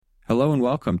Hello and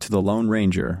welcome to The Lone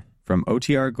Ranger from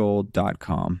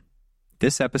OTRGold.com.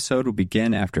 This episode will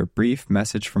begin after a brief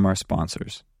message from our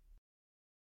sponsors.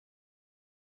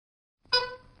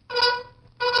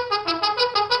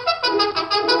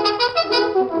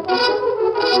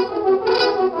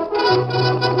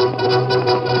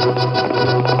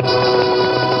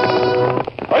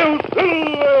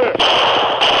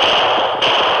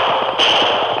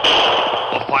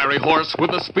 Horse with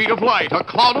the speed of light, a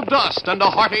cloud of dust, and a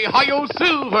hearty hi-yo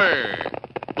silver,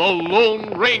 the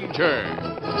Lone Ranger.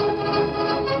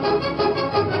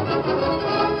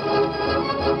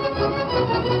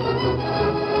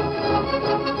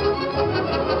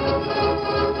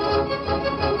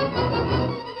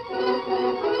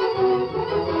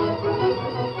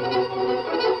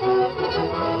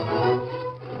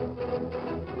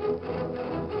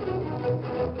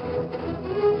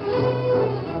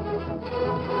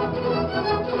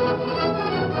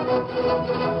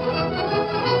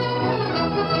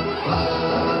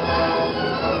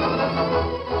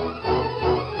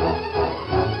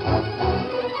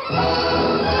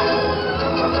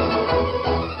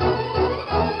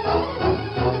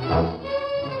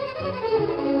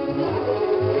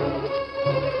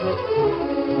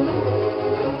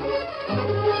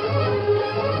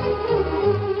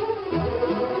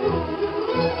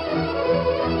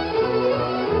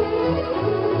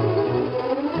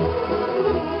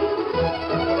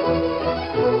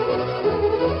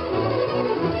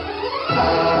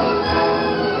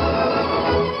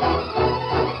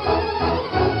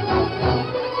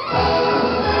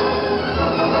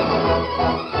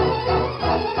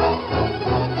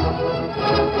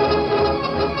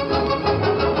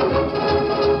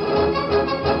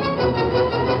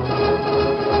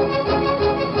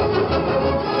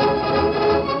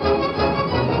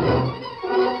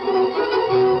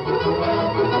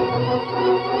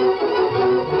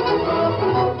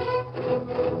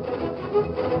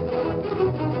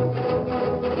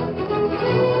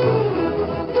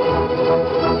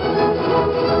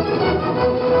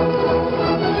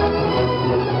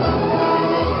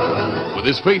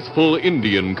 With his faithful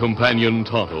Indian companion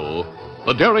Tonto,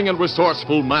 the daring and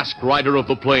resourceful masked rider of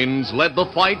the plains led the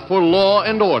fight for law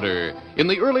and order in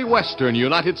the early western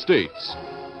United States.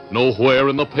 Nowhere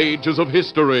in the pages of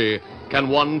history can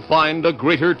one find a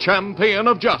greater champion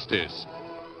of justice.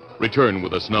 Return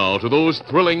with us now to those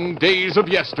thrilling days of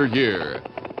yesteryear.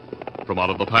 From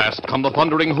out of the past come the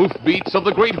thundering hoofbeats of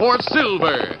the great horse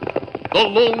Silver. The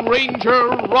Lone Ranger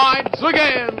rides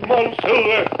again. Come on,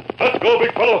 Silver. Let's go,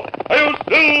 big fellow. Hi-yo,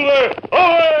 Silver!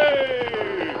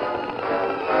 Away!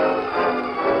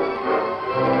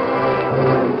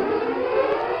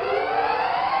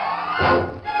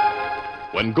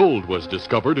 When gold was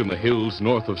discovered in the hills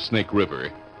north of Snake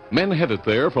River, men headed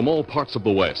there from all parts of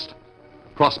the West.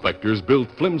 Prospectors built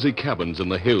flimsy cabins in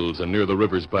the hills and near the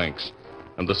river's banks,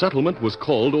 and the settlement was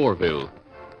called Orville.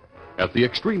 At the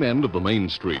extreme end of the main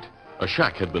street, a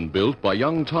shack had been built by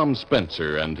young Tom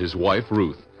Spencer and his wife,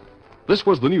 Ruth. This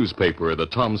was the newspaper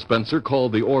that Tom Spencer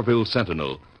called the Orville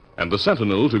Sentinel, and the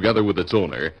Sentinel, together with its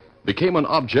owner, became an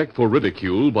object for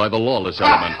ridicule by the lawless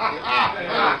element.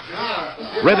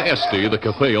 Red Esty, the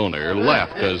cafe owner,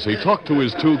 laughed as he talked to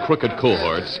his two crooked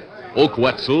cohorts, Oak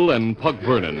Wetzel and Pug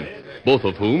Vernon, both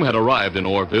of whom had arrived in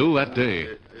Orville that day.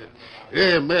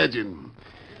 Yeah, imagine.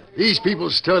 These people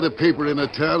start a paper in a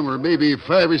town where maybe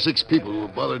 5 or 6 people will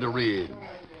bother to read.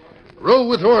 Roll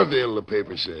with Orville, the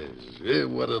paper says.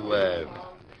 What a laugh.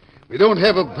 We don't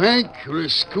have a bank or a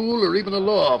school or even a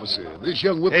law officer. This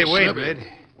young whippersnapper... Hey, wait, Red.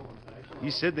 You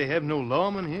said they have no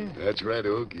lawman here? That's right,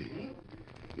 Okie.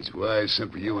 It's why I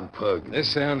sent for you and Pug.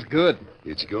 This sounds good.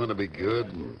 It's going to be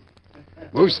good.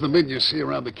 Most of the men you see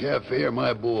around the cafe are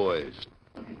my boys.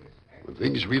 When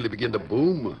things really begin to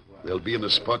boom, they'll be in the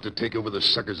spot to take over the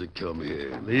suckers that come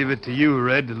here. Leave it to you,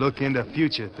 Red, to look into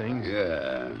future things.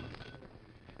 Yeah.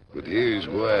 But here's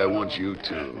why I want you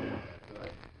to.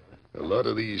 A lot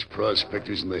of these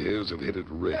prospectors in the hills have hit it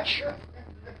rich.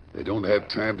 They don't have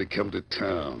time to come to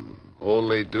town. All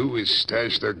they do is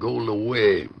stash their gold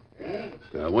away.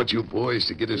 Now, I want you boys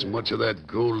to get as much of that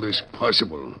gold as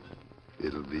possible.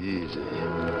 It'll be easy.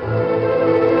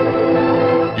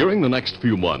 During the next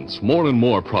few months, more and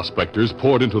more prospectors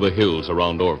poured into the hills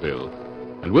around Orville.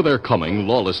 And with their coming,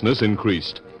 lawlessness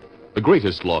increased. The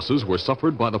greatest losses were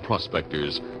suffered by the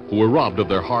prospectors, who were robbed of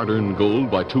their hard-earned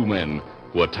gold by 2 men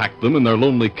who attacked them in their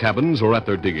lonely cabins or at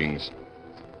their diggings.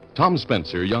 Tom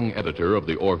Spencer, young editor of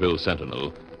the Orville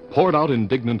Sentinel, poured out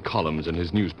indignant columns in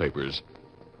his newspapers.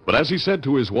 But as he said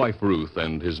to his wife, Ruth,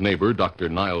 and his neighbor, Dr.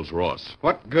 Niles Ross,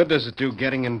 "What good does it do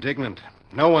getting indignant?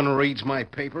 No one reads my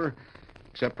paper.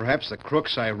 Except perhaps the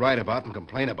crooks I write about and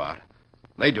complain about.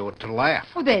 They do it to laugh.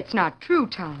 Oh, that's not true,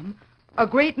 Tom. A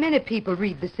great many people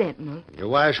read the Sentinel. You're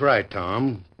wise right,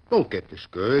 Tom. Don't get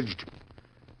discouraged.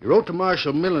 You wrote to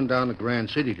Marshal Millen down at Grand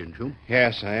City, didn't you?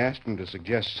 Yes, I asked him to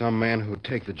suggest some man who'd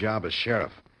take the job as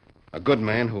sheriff. A good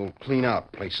man who'll clean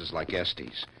out places like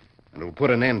Estes. And who'll put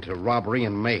an end to robbery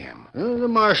and mayhem. The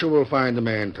marshal will find the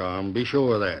man, Tom. Be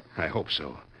sure of that. I hope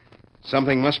so.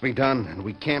 Something must be done, and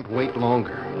we can't wait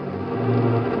longer.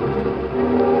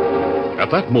 At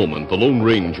that moment, the Lone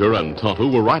Ranger and Tonto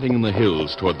were riding in the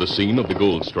hills toward the scene of the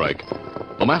gold strike.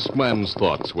 The masked man's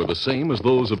thoughts were the same as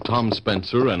those of Tom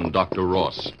Spencer and Dr.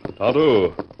 Ross.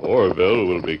 Tonto, Orville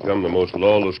will become the most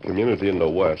lawless community in the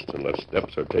West unless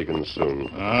steps are taken soon.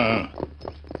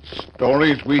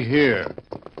 Stories we hear.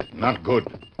 Not good.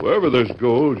 Wherever there's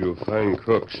gold, you'll find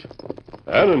crooks.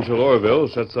 And until Orville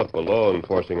sets up a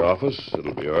law-enforcing office,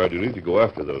 it'll be our duty to go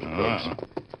after those crooks.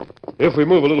 If we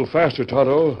move a little faster,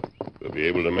 Tonto, we'll be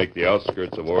able to make the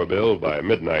outskirts of Orville by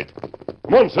midnight.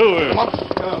 Come on, Silver!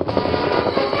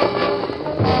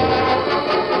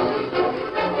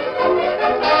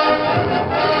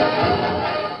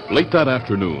 Late that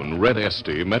afternoon, Red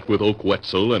Esty met with Oak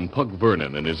Wetzel and Pug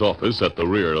Vernon in his office at the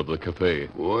rear of the cafe.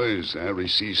 Boys, I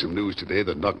received some news today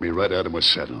that knocked me right out of my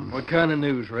saddle. What kind of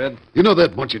news, Red? You know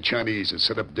that bunch of Chinese that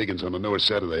set up diggings on the north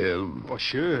side of the hill? Oh,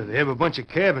 sure. They have a bunch of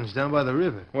cabins down by the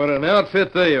river. What an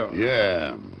outfit they are.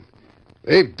 Yeah.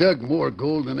 They've dug more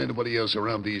gold than anybody else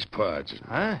around these parts.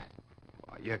 Huh?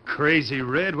 Oh, you're crazy,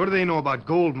 Red. What do they know about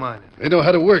gold mining? They know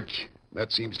how to work.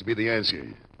 That seems to be the answer.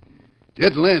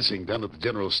 Jed Lansing down at the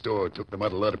general store took them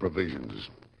out a lot of provisions.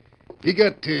 He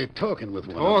got talking with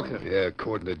one of them. Yeah,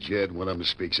 according to Jed, one of them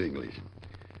speaks English.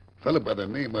 Fellow by the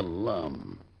name of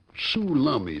Lum. Sue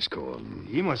Lum, he's called.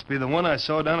 He must be the one I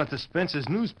saw down at the Spencer's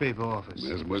newspaper office.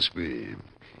 That must be.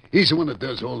 He's the one that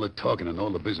does all the talking and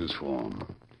all the business for him.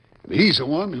 And he's the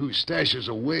one who stashes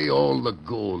away all the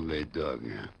gold they dug.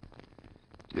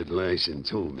 Jed Lansing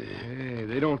told me. Hey,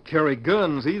 they don't carry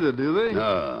guns either, do they?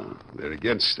 No, they're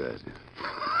against that.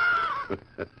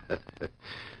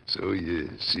 So you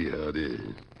see how it is.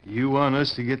 You want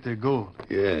us to get their gold?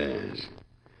 Yes.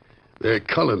 Their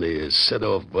colony is set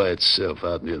off by itself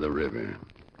out near the river.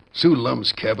 Sue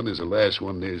Lum's cabin is the last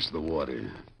one nearest the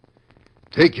water.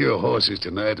 Take your horses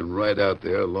tonight and ride out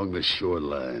there along the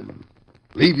shoreline.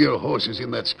 Leave your horses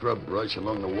in that scrub brush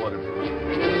along the waterfront.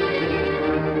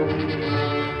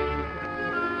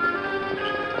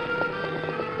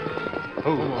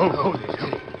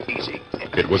 Easy.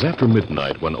 It was after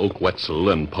midnight when Oak Wetzel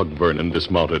and Pug Vernon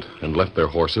dismounted and left their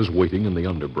horses waiting in the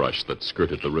underbrush that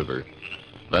skirted the river.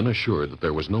 Then, assured that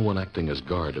there was no one acting as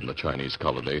guard in the Chinese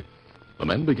colony, the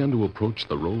men began to approach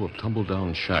the row of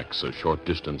tumble-down shacks a short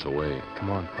distance away.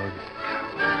 Come on, Pug.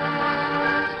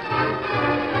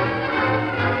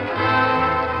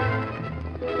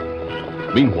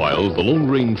 Meanwhile, the Lone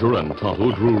Ranger and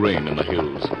Tonto drew rein in the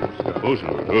hills.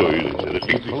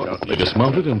 They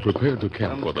dismounted and prepared to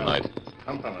camp for the night.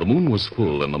 The moon was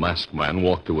full, and the masked man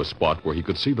walked to a spot where he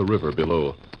could see the river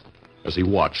below. As he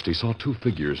watched, he saw two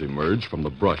figures emerge from the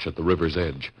brush at the river's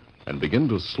edge and begin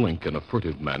to slink in a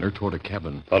furtive manner toward a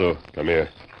cabin. Tonto, come here.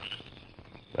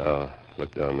 Now,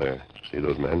 look down there. See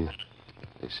those men?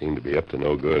 They seem to be up to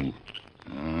no good.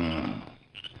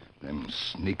 Them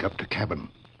sneak up to cabin.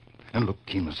 And look,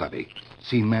 Kimasabi.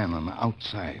 See man on the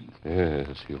outside.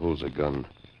 Yes, he holds a gun.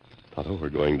 Tonto, we're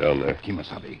going down there.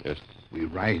 Kimasabi. Yes? We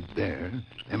ride there,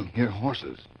 them here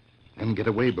horses, and get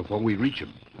away before we reach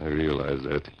them. I realize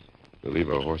that. We'll leave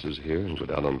our horses here and go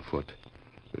down on foot.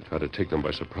 We'll try to take them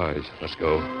by surprise. Let's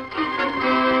go.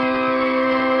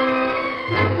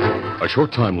 A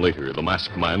short time later, the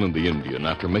masked man and the Indian,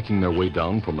 after making their way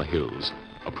down from the hills,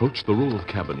 approached the row of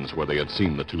cabins where they had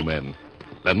seen the two men.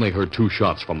 Then they heard two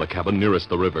shots from the cabin nearest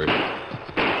the river.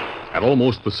 At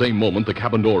almost the same moment, the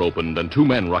cabin door opened, and two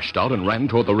men rushed out and ran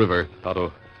toward the river.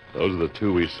 Tonto, those are the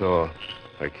two we saw.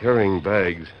 They're carrying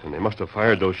bags, and they must have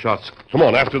fired those shots. Come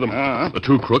on, after them. The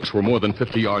two crooks were more than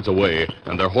 50 yards away,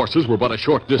 and their horses were but a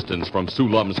short distance from Sue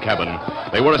Lum's cabin.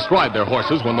 They were astride their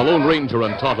horses when the Lone Ranger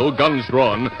and Tonto, guns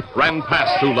drawn, ran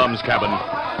past Sue Lum's cabin.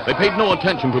 They paid no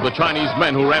attention to the Chinese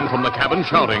men who ran from the cabin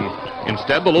shouting.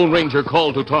 Instead, the Lone Ranger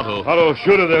called to Tonto. Tonto,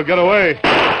 shoot it. They'll get away.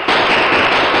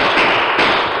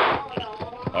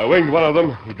 I winged one of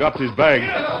them. He dropped his bag.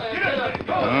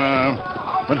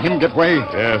 Let him get away.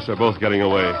 Yes, they're both getting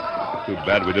away. Too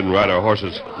bad we didn't ride our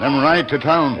horses. Them ride to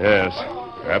town. Yes.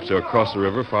 Perhaps they'll cross the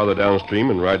river farther downstream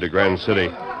and ride to Grand City.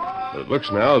 But it looks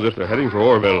now as if they're heading for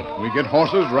Orville. We get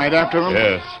horses right after them?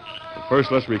 Yes. But first,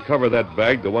 let's recover that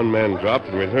bag the one man dropped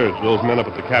and return it to those men up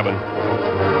at the cabin.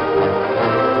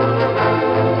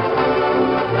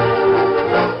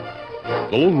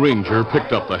 The Lone Ranger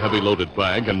picked up the heavy loaded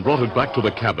bag and brought it back to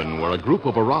the cabin where a group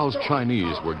of aroused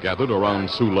Chinese were gathered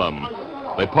around Su Lum.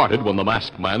 They parted when the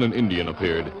masked man and Indian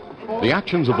appeared. The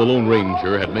actions of the Lone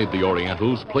Ranger had made the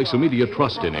Orientals place immediate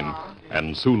trust in him,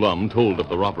 and Su Lum told of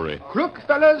the robbery. Crook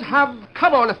fellas have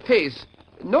cover on a face.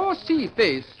 No see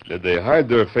face. Did they hide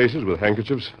their faces with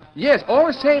handkerchiefs? Yes,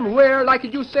 all same wear like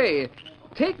you say.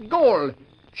 Take gold.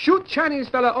 Shoot Chinese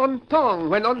fella on tongue.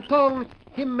 When on tongue,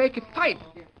 him make a fight.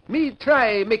 Me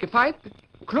try make a fight.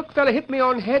 Crook fella hit me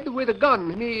on head with a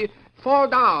gun. Me fall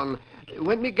down.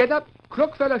 When me get up,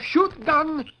 crook fella shoot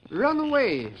gun, run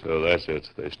away. So that's it.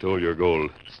 They stole your gold.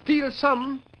 Steal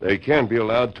some. They can't be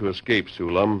allowed to escape, Su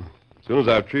Lum. As soon as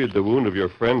I've treated the wound of your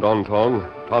friend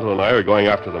Ontong, Tonto and I are going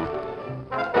after them.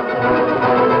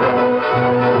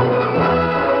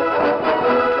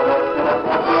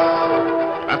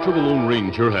 After the Lone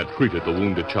Ranger had treated the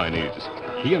wounded Chinese,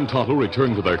 he and Tonto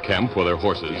returned to their camp for their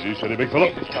horses. Easy, steady, big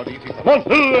fellow. Come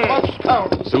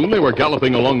on. Soon they were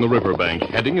galloping along the riverbank,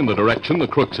 heading in the direction the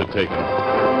crooks had taken.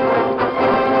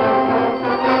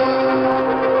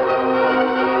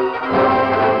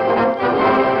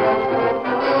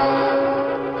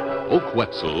 Oak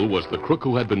Wetzel was the crook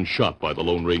who had been shot by the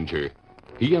Lone Ranger.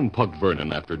 He and Pug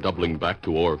Vernon, after doubling back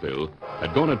to Orville,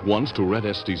 had gone at once to Red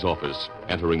Estes' office,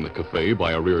 entering the cafe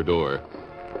by a rear door.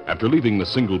 After leaving the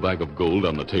single bag of gold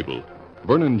on the table,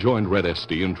 Vernon joined Red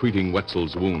Estes in treating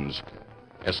Wetzel's wounds.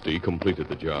 Estes completed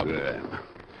the job. Yeah.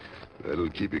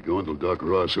 That'll keep you going till Doc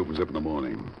Ross opens up in the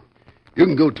morning. You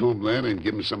can go to him, Lan, and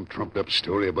give him some trumped-up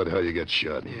story about how you got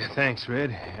shot. Yeah, thanks,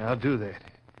 Red. I'll do that.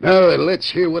 Now, let's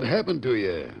hear what happened to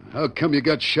you. How come you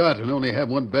got shot and only have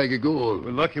one bag of gold?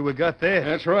 We're lucky we got that.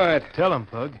 That's right. Tell 'em,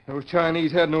 Pug. Those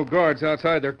Chinese had no guards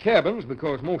outside their cabins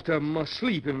because most of them must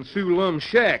sleep in Su Lum's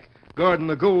shack, guarding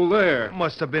the gold there.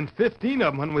 Must have been 15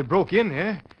 of them when we broke in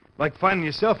there. Like finding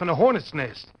yourself in a hornet's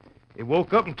nest. They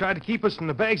woke up and tried to keep us from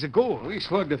the bags of gold. We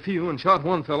slugged a few and shot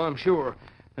one fella, I'm sure.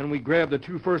 Then we grabbed the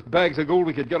two first bags of gold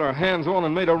we could get our hands on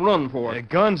and made a run for it.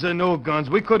 Guns or no guns,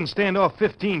 we couldn't stand off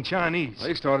 15 Chinese.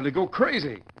 They started to go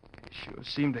crazy. Sure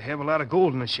seemed to have a lot of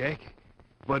gold in the shack.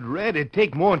 But, Red, it'd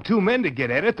take more than 2 men to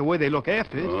get at it the way they look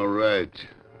after it. All right.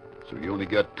 So you only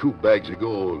got 2 bags of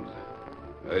gold.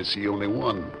 I see only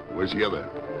one. Where's the other?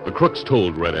 The crooks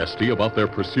told Red Estes about their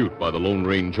pursuit by the Lone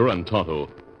Ranger and Tonto.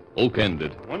 Oak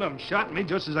ended. One of them shot me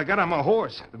just as I got on my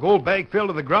horse. The gold bag fell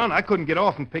to the ground. I couldn't get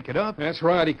off and pick it up. That's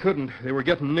right, he couldn't. They were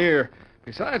getting near.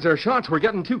 Besides, their shots were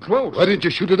getting too close. Why didn't you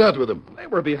shoot it out with them? They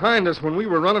were behind us when we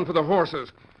were running for the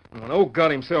horses. And when Oak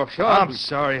got himself shot... I'm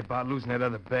sorry about losing that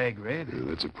other bag, Red. Yeah,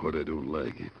 that's a part I don't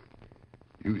like.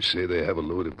 You say they have a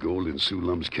load of gold in Su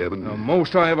Lum's cabin? The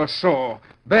most I ever saw.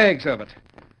 Bags of it.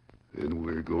 Then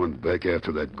we're going back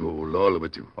after that gold, all of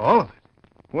it. All of it?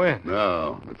 When?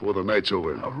 Now, before the night's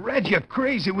over. Oh, Red, you're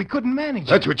crazy. We couldn't manage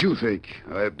That's what you think.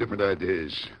 I have different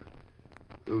ideas.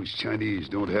 Those Chinese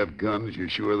don't have guns, you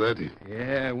sure of that?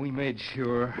 Yeah, we made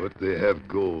sure. But they have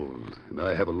gold, and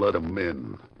I have a lot of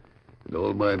men. And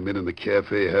all my men in the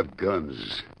cafe have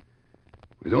guns.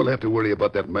 We don't have to worry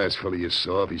about that masked fella you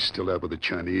saw if he's still out with the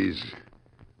Chinese.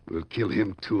 We'll kill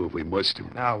him, too, if we must.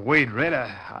 Now, wait, Red,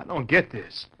 I don't get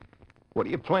this. What are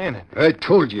you planning? I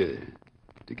told you.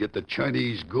 To get the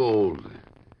Chinese gold.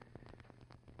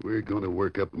 We're going to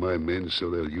work up my men so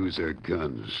they'll use their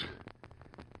guns.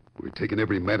 We're taking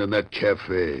every man in that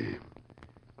cafe. And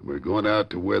we're going out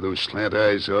to where those slant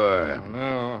eyes are. Oh,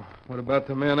 no. What about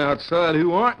the men outside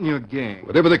who aren't in your gang?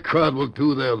 Whatever the crowd will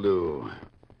do, they'll do.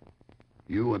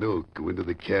 You and Oak go into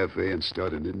the cafe and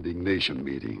start an indignation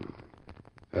meeting.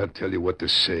 I'll tell you what to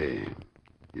say.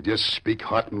 You just speak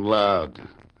hot and loud.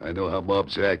 I know how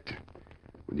mobs act.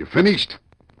 When you're finished,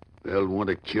 they'll want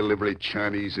to kill every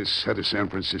Chinese this side of San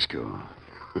Francisco.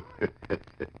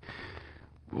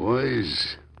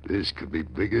 Boys, this could be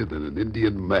bigger than an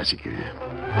Indian massacre.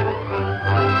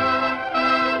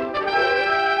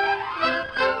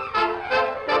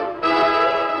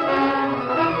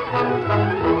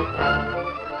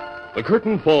 The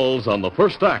curtain falls on the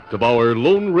first act of our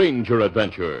Lone Ranger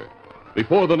adventure.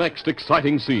 Before the next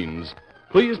exciting scenes,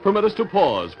 please permit us to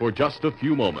pause for just a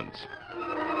few moments.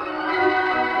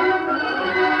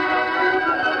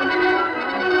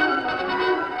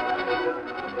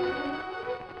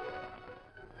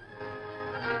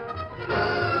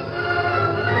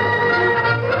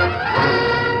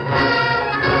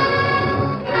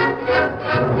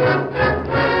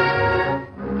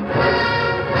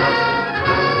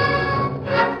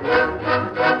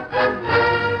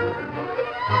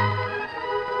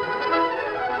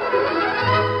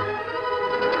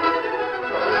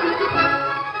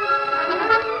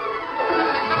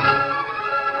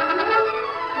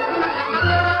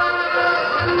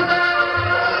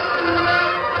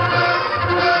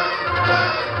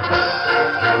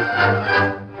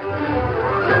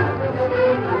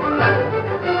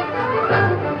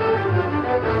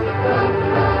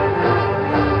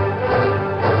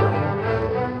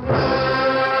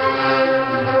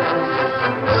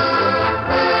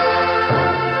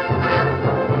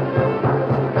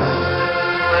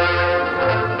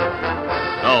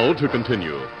 to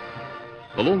continue.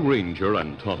 The Lone Ranger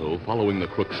and Tonto, following the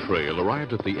crook's trail,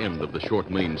 arrived at the end of the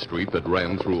short main street that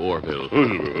ran through Orville.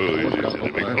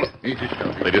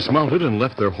 They dismounted and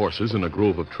left their horses in a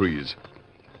grove of trees.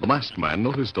 The masked man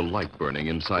noticed a light burning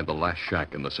inside the last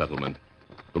shack in the settlement.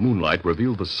 The moonlight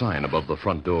revealed the sign above the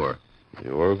front door.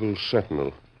 The Orville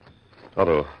Sentinel.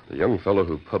 Tonto, the young fellow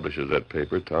who publishes that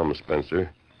paper, Tom Spencer,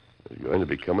 is going to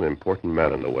become an important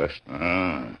man in the West.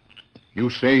 You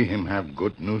say him have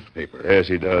good newspaper. Yes,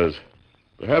 he does.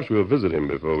 Perhaps we'll visit him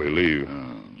before we leave.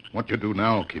 What you do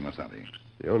now, Kimasabi?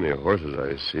 The only horses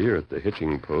I see are at the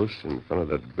hitching post in front of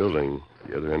that building,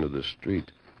 the other end of the street.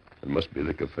 It must be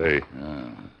the cafe.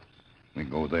 We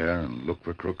go there and look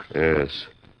for crooks? Yes.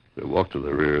 We'll walk to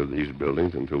the rear of these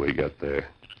buildings until we get there,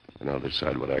 and I'll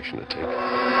decide what action to take.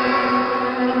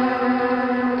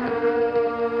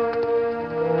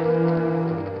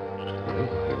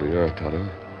 Well, here we are, Tonto.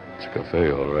 It's a cafe,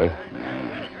 all right.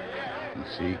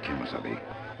 See, Kimasabi.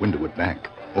 Window at back.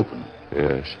 Open.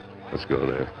 Yes. Let's go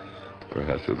there.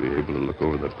 Perhaps we'll be able to look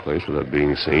over the place without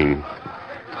being seen.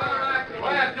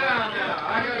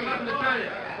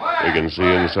 We can see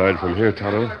inside from here,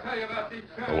 Tonto.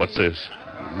 Oh, what's this?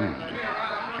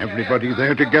 Everybody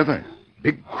there together.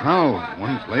 Big crowd,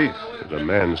 one place. There's a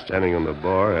man standing on the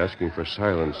bar asking for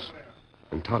silence.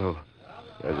 And Tonto,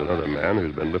 there's another man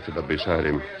who's been lifted up beside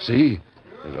him. See?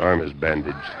 His arm is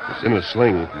bandaged. It's in a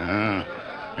sling.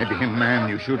 Maybe him man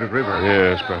you shoot at river.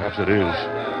 Yes, perhaps it is.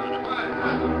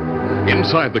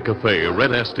 Inside the cafe,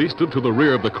 Red Esty stood to the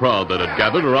rear of the crowd that had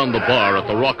gathered around the bar at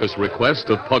the raucous request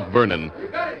of Pug Vernon.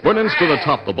 Vernon stood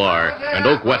atop the bar, and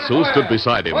Oak Wetzel stood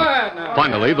beside him.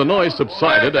 Finally, the noise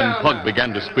subsided, and Pug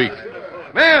began to speak.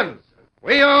 Men,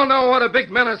 we all know what a big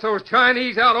menace those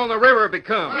Chinese out on the river have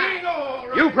become.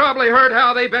 You probably heard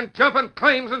how they've been jumping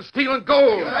claims and stealing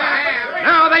gold.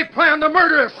 Now they plan to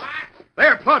murder us.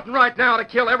 They're plotting right now to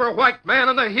kill every white man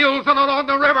in the hills and along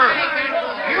the river.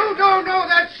 You don't know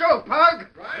that's so, Pug.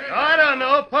 I don't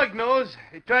know. Pug knows.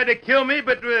 They tried to kill me,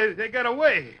 but they got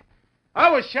away. I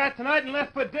was shot tonight and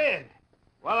left for dead.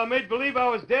 While I made believe I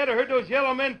was dead, I heard those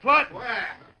yellow men plotting.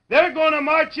 They're going to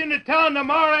march into town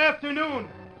tomorrow afternoon,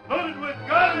 loaded with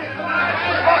guns.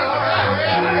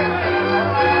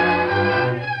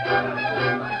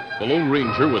 The Lone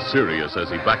Ranger was serious as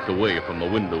he backed away from the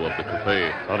window of the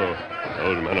cafe. Tonto,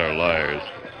 those men are liars.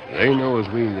 They know as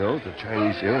we know the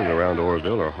Chinese in and around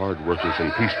Orville are hard workers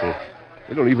and peaceful.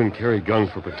 They don't even carry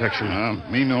guns for protection.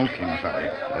 Me no,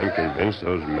 Kimasabi. I'm convinced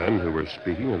those men who were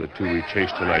speaking are the two we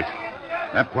chased tonight.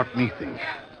 That's what me think.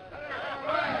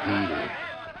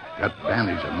 He got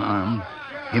bandage on arm.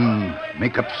 Him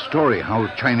make up story how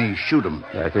Chinese shoot him.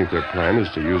 I think their plan is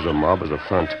to use a mob as a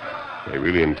front. They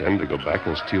really intend to go back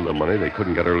and steal the money they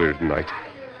couldn't get earlier tonight.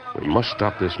 We must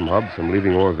stop this mob from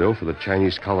leaving Orville for the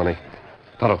Chinese colony.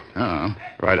 Tonto,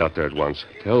 ride out there at once.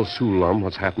 Tell Su Lum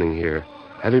what's happening here.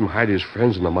 Have him hide his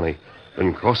friends and the money.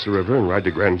 Then cross the river and ride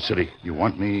to Grand City. You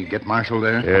want me get Marshal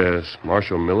there? Yes,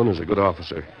 Marshal Millen is a good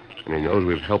officer, and he knows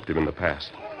we've helped him in the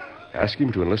past. Ask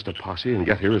him to enlist a posse and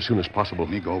get here as soon as possible.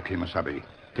 Me go, Kimasabi.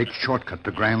 Take shortcut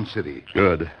to Grand City.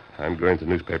 Good. I'm going to the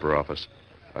newspaper office.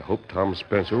 I hope Tom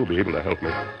Spencer will be able to help me.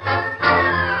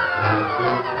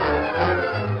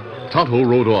 Tonto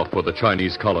rode off for the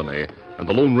Chinese colony, and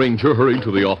the Lone Ranger hurried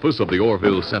to the office of the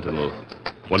Orville Sentinel.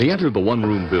 When he entered the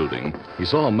one-room building, he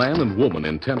saw a man and woman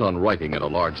intent on writing at a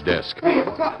large desk.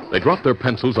 They dropped their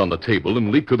pencils on the table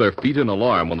and leaped to their feet in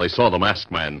alarm when they saw the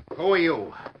masked man. Who are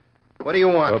you? What do you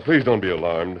want? Please don't be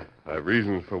alarmed. I have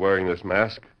reasons for wearing this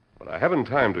mask, but I haven't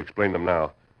time to explain them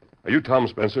now. Are you Tom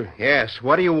Spencer? Yes.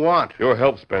 What do you want? Your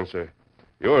help, Spencer.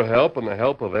 Your help and the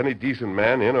help of any decent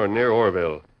man in or near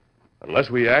Orville.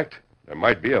 Unless we act, there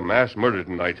might be a mass murder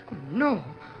tonight. No.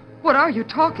 What are you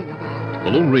talking about? The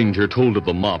Lone Ranger told of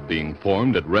the mob being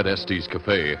formed at Red Esty's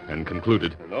cafe and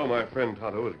concluded. And though my friend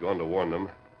Tonto has gone to warn them,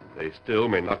 they still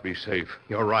may not be safe.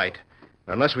 You're right.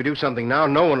 Unless we do something now,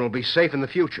 no one will be safe in the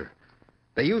future.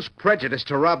 They use prejudice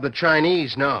to rob the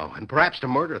Chinese now, and perhaps to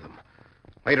murder them.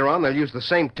 Later on, they'll use the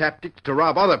same tactics to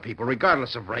rob other people,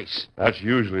 regardless of race. That's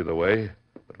usually the way.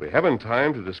 But we haven't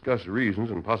time to discuss reasons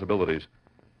and possibilities.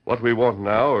 What we want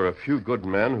now are a few good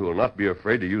men who will not be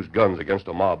afraid to use guns against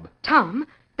a mob. Tom,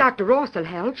 Dr. Ross will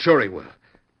help. Sure he will.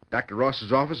 Dr.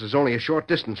 Ross's office is only a short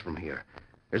distance from here.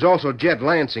 There's also Jed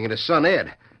Lansing and his son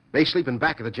Ed. They sleep in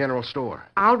back of the general store.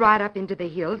 I'll ride up into the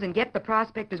hills and get the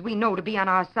prospectors we know to be on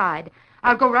our side.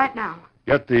 I'll go right now.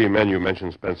 Get the men you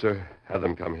mentioned, Spencer. Have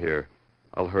them come here.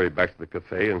 I'll hurry back to the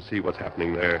cafe and see what's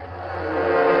happening there.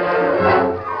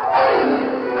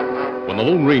 When the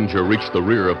Lone Ranger reached the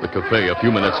rear of the cafe a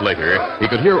few minutes later, he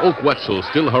could hear Oak Wetzel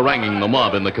still haranguing the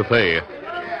mob in the cafe.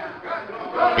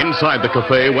 Inside the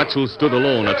cafe, Wetzel stood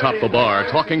alone atop the bar,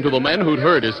 talking to the men who'd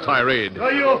heard his tirade. So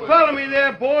you'll follow me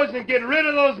there, boys, and get rid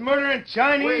of those murdering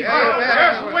Chinese?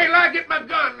 Just wait till I get my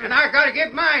gun. And I gotta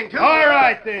get mine, too. All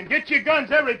right, then. Get your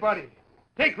guns, everybody.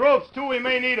 Take ropes, too. We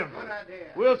may need them.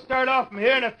 We'll start off from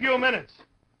here in a few minutes.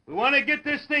 We want to get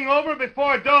this thing over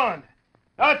before dawn.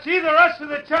 Now, it's either us or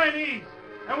the Chinese,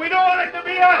 and we don't want it to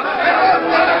be us.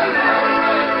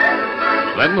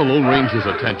 Then the Lone Ranger's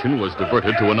attention was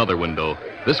diverted to another window,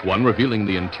 this one revealing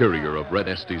the interior of Red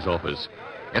Estey's office.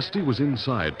 Estey was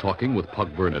inside talking with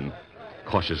Pug Vernon.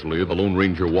 Cautiously, the Lone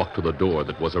Ranger walked to the door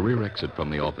that was a rear exit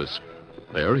from the office.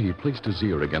 There, he placed his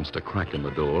ear against a crack in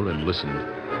the door and listened.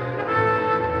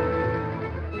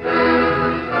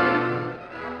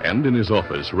 And in his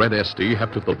office, Red Estey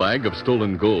hefted the bag of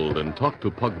stolen gold and talked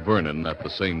to Pug Vernon at the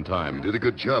same time. You did a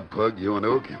good job, Pug, you and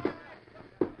Oak.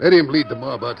 Let him lead the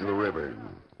mob out to the river.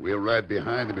 We'll ride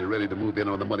behind and be ready to move in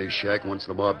on the money shack once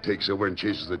the mob takes over and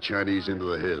chases the Chinese into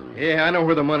the hills. Yeah, I know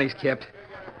where the money's kept.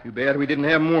 Too bad we didn't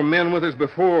have more men with us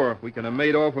before. We could have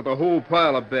made off with a whole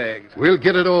pile of bags. We'll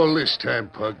get it all this time,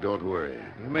 Pug. Don't worry.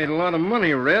 We made a lot of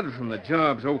money, Red, from the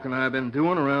jobs Oak and I have been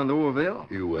doing around Orville.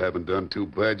 You haven't done too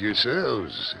bad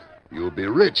yourselves. You'll be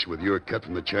rich with your cut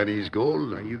from the Chinese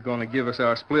gold. Are you going to give us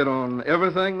our split on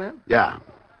everything, then? Yeah.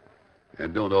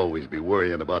 And don't always be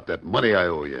worrying about that money I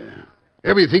owe you.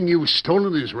 Everything you've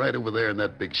stolen is right over there in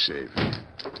that big safe.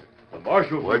 The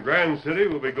marshal from Grand City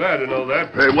will be glad to know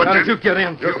that. Hey, what did you get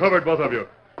in? You're covered, both of you.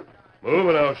 Move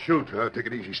and I'll shoot. Take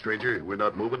it easy, stranger. We're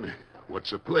not moving.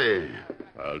 What's the play?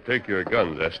 I'll take your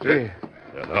guns, Estey,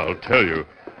 and I'll tell you.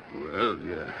 Well,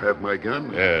 you have my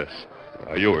gun? Yes.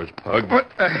 Now yours, Pug.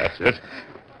 What? That's it.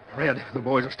 Red, the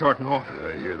boys are starting off.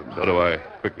 I hear them. So do I.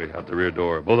 Quickly, out the rear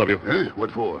door. Both of you. Huh?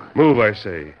 What for? Move, I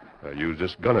say. Use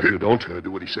this gun if you don't.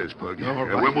 Do what he says, Pug. All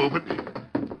right. We're moving.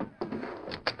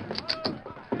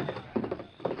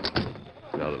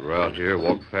 Now that we're out here,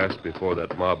 walk fast before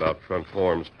that mob out front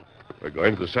forms. We're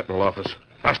going to the Sentinel office.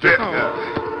 Faster!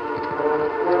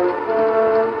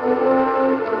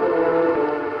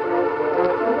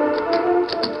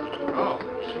 Oh,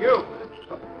 it's you.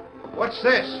 What's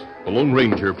this? The Lone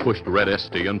Ranger pushed Red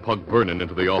Estey and Pug Vernon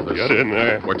into the office. Get in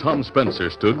there. Where Tom Spencer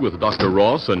stood with Dr.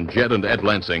 Ross and Jed and Ed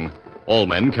Lansing. All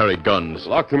men carried guns.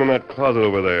 Lock them in that closet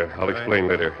over there. I'll explain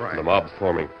later. Right. The mob's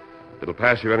forming. It'll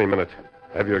pass you any minute.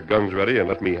 Have your guns ready and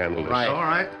let me handle this. Right. All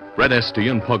right. Red Estey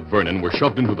and Pug Vernon were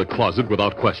shoved into the closet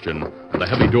without question, and the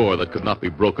heavy door that could not be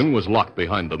broken was locked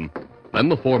behind them. Then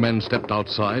the four men stepped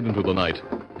outside into the night,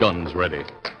 guns ready.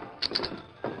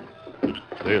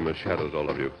 Stay in the shadows, all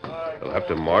of you. They'll have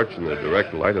to march in the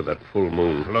direct light of that full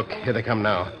moon. Look, here they come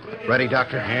now. Ready,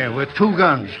 Doctor? Yeah, with 2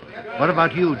 guns. What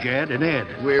about you, Jed and Ed?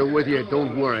 We're with you.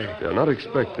 Don't worry. They'll not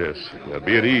expect this. They'll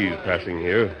be at ease passing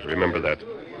here. Remember that.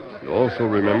 And also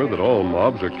remember that all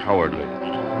mobs are cowardly.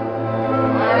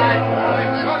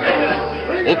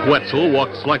 Oak Wetzel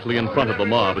walked slightly in front of the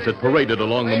mob as it paraded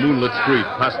along the moonlit street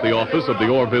past the office of the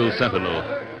Orville Sentinel.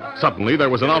 Suddenly, there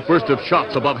was an outburst of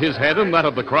shots above his head and that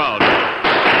of the crowd.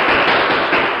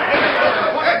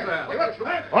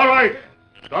 All right.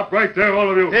 Stop right there, all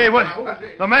of you. Hey, what?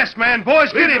 The masked man.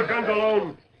 Boys, Leave get your him. guns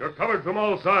alone. You're covered from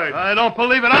all sides. I don't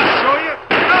believe it. I'll show you.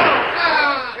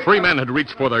 No! 3 men had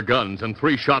reached for their guns, and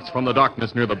 3 shots from the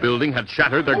darkness near the building had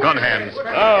shattered their gun hands.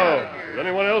 Now, does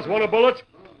anyone else want a bullet?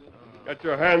 Get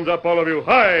your hands up, all of you.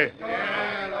 High.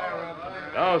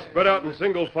 Now spread out in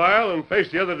single file and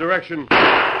face the other direction.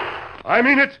 I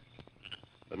mean it.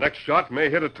 The next shot may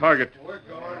hit a target.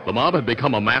 The mob had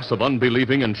become a mass of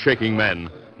unbelieving and shaking men.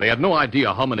 They had no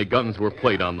idea how many guns were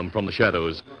played on them from the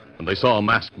shadows. And they saw a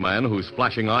masked man whose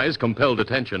flashing eyes compelled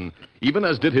attention, even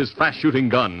as did his fast-shooting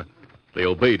gun. They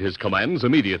obeyed his commands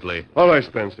immediately. All right,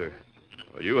 Spencer.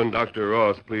 Well, you and Dr.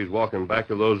 Ross, please walk in back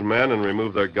of those men and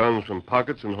remove their guns from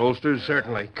pockets and holsters.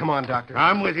 Certainly. Come on, Doctor.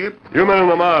 I'm with you. You men in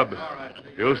the mob,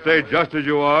 you'll stay just as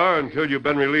you are until you've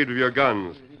been relieved of your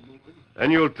guns.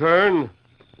 Then you'll turn,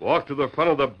 walk to the front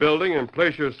of the building, and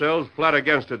place yourselves flat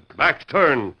against it, backs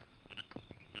turned.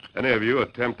 Any of you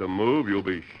attempt to move, you'll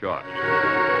be shot.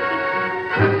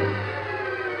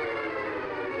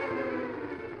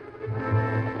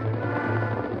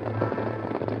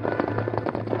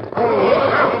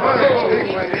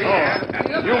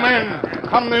 You men,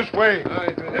 come this way.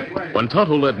 When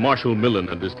Tonto led Marshal Millen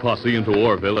and his posse into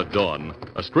Orville at dawn,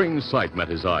 a strange sight met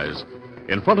his eyes.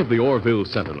 In front of the Orville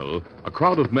Sentinel, a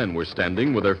crowd of men were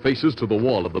standing with their faces to the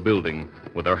wall of the building,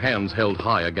 with their hands held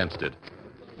high against it.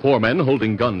 4 men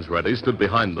holding guns ready stood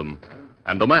behind them,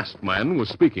 and the masked man was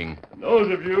speaking.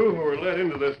 Those of you who were led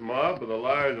into this mob by the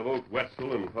lies of Oak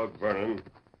Wetzel and Pug Vernon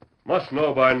must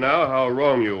know by now how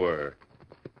wrong you were.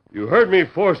 You heard me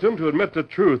force him to admit the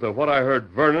truth of what I heard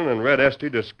Vernon and Red Esty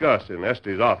discuss in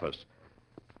Esty's office.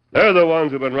 They're the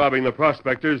ones who've been robbing the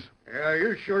prospectors. Are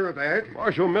you sure of that?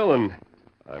 Marshal Millen.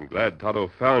 I'm glad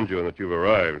Tonto found you and that you've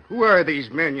arrived. Who are these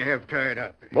men you have tied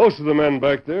up? Most of the men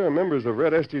back there are members of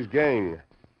Red Esty's gang.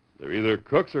 They're either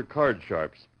crooks or card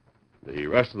sharps. The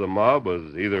rest of the mob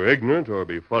was either ignorant or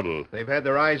befuddled. They've had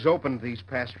their eyes opened these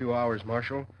past few hours,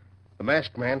 Marshal. The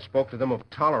masked man spoke to them of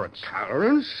tolerance.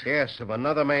 Tolerance? Yes, of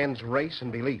another man's race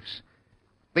and beliefs.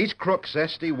 These crooks,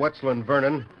 Esty, Wetzel, and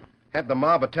Vernon, had the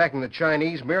mob attacking the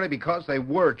Chinese merely because they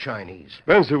were Chinese.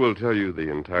 Spencer will tell you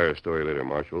the entire story later,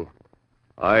 Marshal.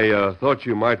 I thought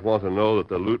you might want to know that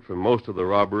the loot from most of the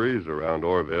robberies around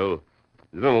Orville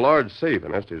is in a large safe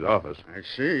in Esty's office. I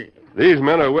see. These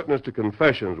men are witness to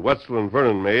confessions Wetzel and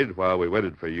Vernon made while we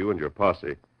waited for you and your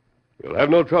posse. You'll have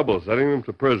no trouble sending them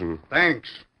to prison. Thanks.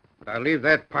 But I'll leave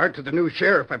that part to the new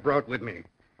sheriff I brought with me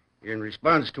in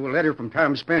response to a letter from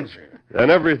Tom Spencer. Then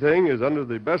everything is under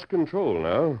the best control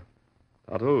now.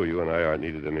 Tonto, you and I aren't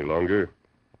needed any longer.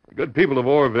 The good people of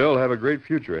Orville have a great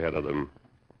future ahead of them.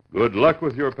 Good luck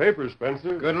with your papers,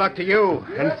 Spencer. Good luck to you,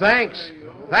 and thanks.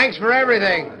 Thanks for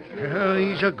everything.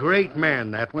 He's a great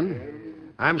man, that one.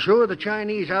 I'm sure the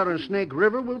Chinese out on Snake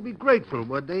River will be grateful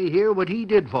when they hear what he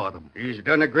did for them. He's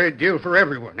done a great deal for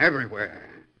everyone, everywhere.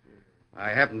 I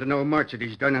happen to know much that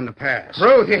he's done in the past.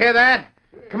 Ruth, you hear that?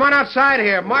 Come on outside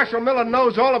here. Marshal Millen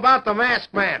knows all about the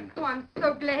masked man. Oh, I'm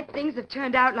so glad things have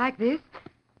turned out like this.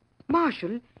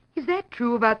 Marshal, is that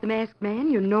true about the masked man?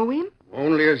 You know him?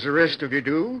 Only as the rest of you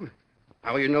do.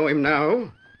 How you know him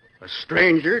now? A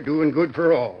stranger doing good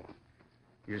for all.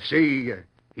 You see,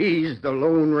 he's the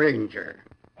Lone Ranger.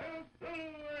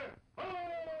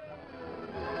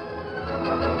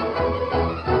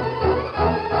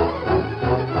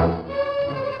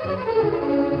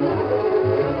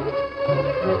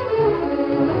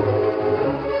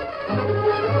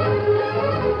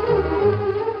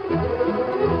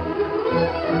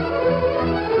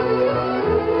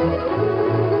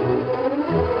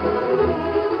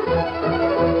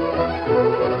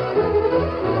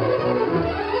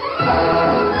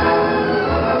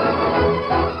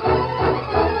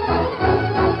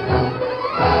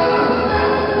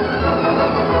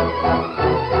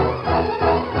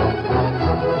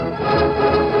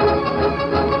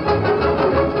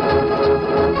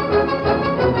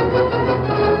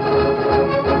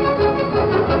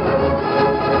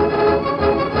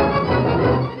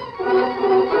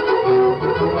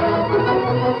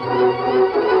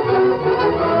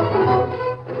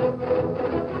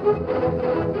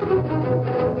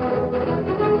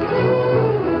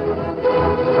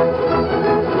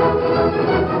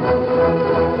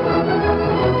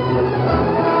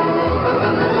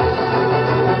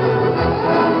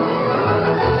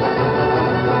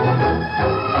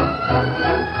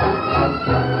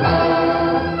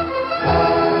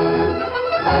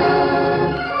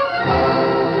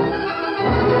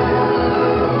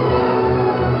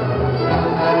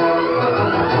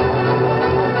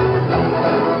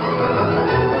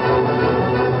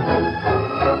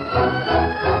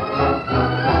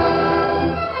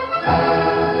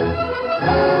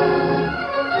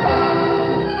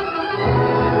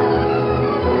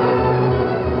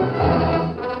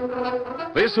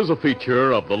 This is a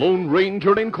feature of the Lone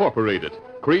Ranger Incorporated,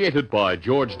 created by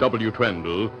George W.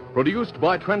 Trendle, produced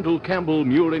by Trendle Campbell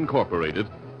Muir Incorporated,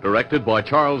 directed by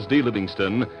Charles D.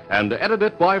 Livingston, and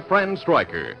edited by Fran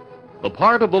Stryker. The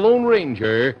part of the Lone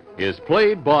Ranger is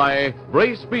played by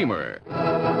Brace Beamer.